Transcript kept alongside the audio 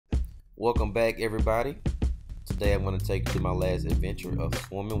Welcome back, everybody. Today I'm going to take you to my last adventure of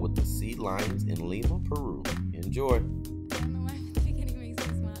swimming with the sea lions in Lima, Peru. Enjoy. I don't know why the beginning makes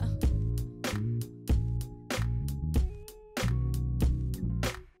me smile.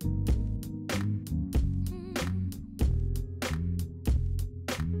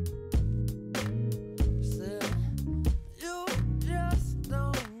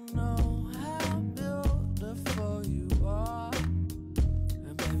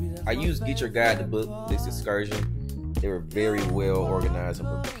 I used Get Your Guide to book this excursion. They were very well organized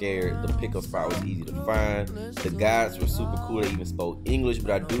and prepared. The pickup spot was easy to find. The guides were super cool. They even spoke English,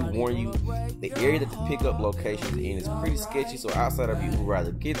 but I do warn you, the area that the pickup location is in is pretty sketchy, so outside of you who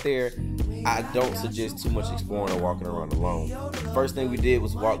rather get there, I don't suggest too much exploring or walking around alone. First thing we did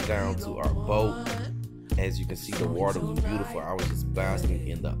was walk down to our boat. As you can see, the water was beautiful. I was just basking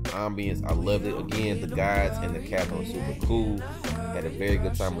in the ambience. I loved it. Again, the guides and the captain were super cool. Had a very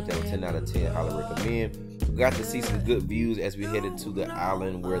good time with them. 10 out of 10, I would recommend. We got to see some good views as we headed to the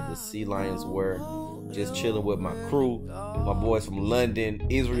island where the sea lions were. Just chilling with my crew, my boys from London,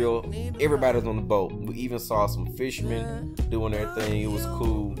 Israel. Everybody was on the boat. We even saw some fishermen doing their thing. It was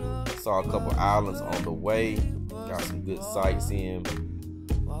cool. Saw a couple islands on the way. Got some good sightseeing.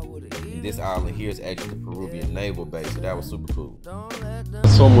 This island here is actually the Peruvian naval base, so that was super cool.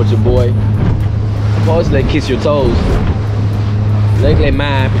 Swim with your boy. Supposedly kiss your toes. Look at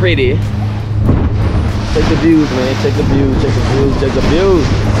mine, pretty. Take the views, man. Take the views, take the views, take the views.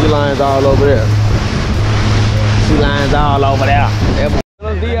 Sea lions all over there. Sea lions all over there.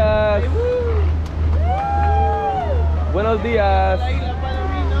 Buenos dias. Buenos dias.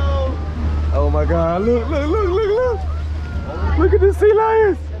 Oh my God! Look! Look at the sea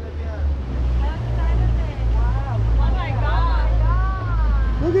lions.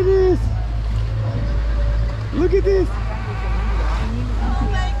 Look at this! Look at this! Oh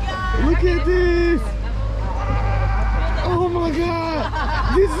my God! Look at this! Oh my God!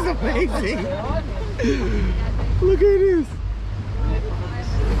 This is amazing! Look at this!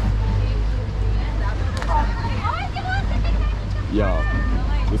 Y'all,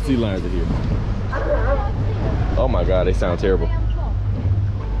 the sea lions are here. Oh my God, they sound terrible.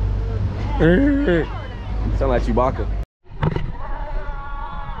 Sound like Chewbacca.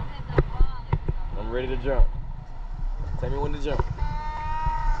 Ready to jump. Tell me when to jump.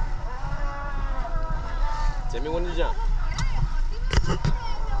 Tell me when to jump.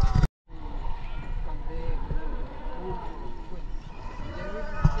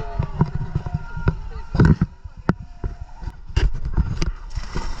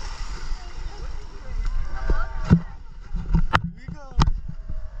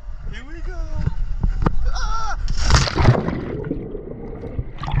 Here we go. Ah!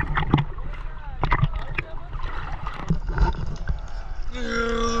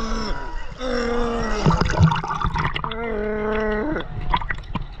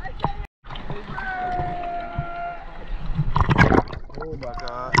 Oh my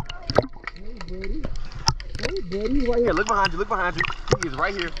God. Hey buddy. Hey buddy. Right here. Look behind you. Look behind you. He is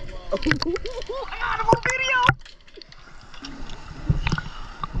right here. I got him on video.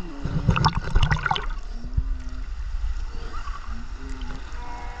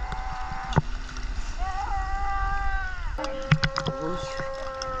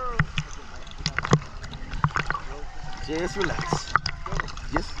 Just relax.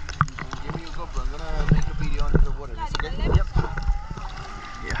 Yes. Give me your GoPro. I'm gonna make a video under the water. Okay? Yep.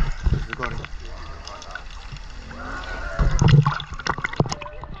 Yeah. It's recording.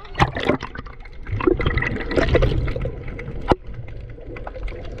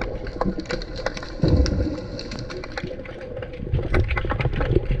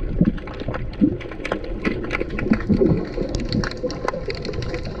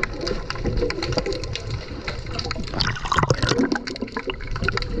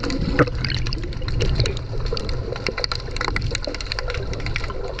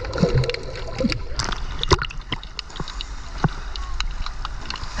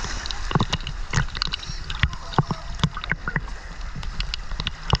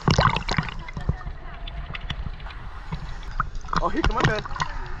 Oh, here come my man.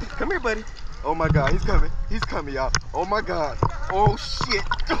 Come here, buddy. Oh my God, he's coming. He's coming, y'all. Oh my God. Oh shit.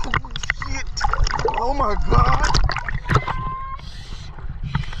 Oh shit. Oh my God.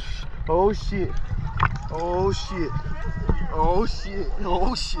 Oh shit. Oh shit. Oh shit.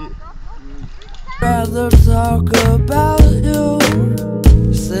 Oh shit. Rather talk about